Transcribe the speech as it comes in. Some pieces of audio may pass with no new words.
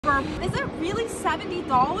whatever. Is it really $70?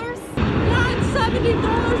 Yeah, it's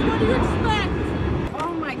 $70. What do you expect?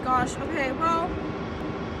 Oh my gosh. Okay, well.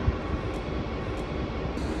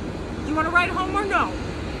 You want to ride home or no?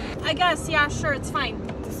 I guess, yeah, sure, it's fine.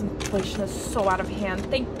 This inflation is so out of hand.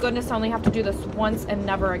 Thank goodness I only have to do this once and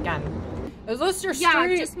never again. Is this your street?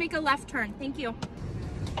 Yeah, just make a left turn. Thank you.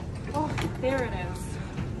 Oh, there it is.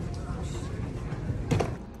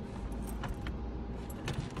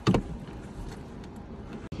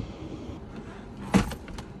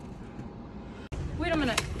 Wait a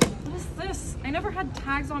minute. What is this? I never had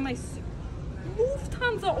tags on my suit.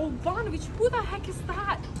 Lufthansa Obanovich. Who the heck is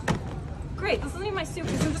that? Great, this isn't even my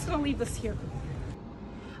suitcase. I'm just gonna leave this here.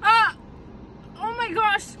 Ah! Oh my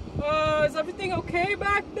gosh! Is everything okay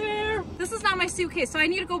back there? This is not my suitcase, so I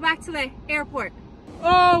need to go back to the airport.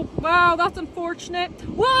 Oh, wow, that's unfortunate.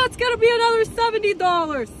 Well, it's gonna be another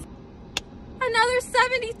 $70. Another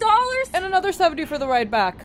 $70? And another $70 for the ride back.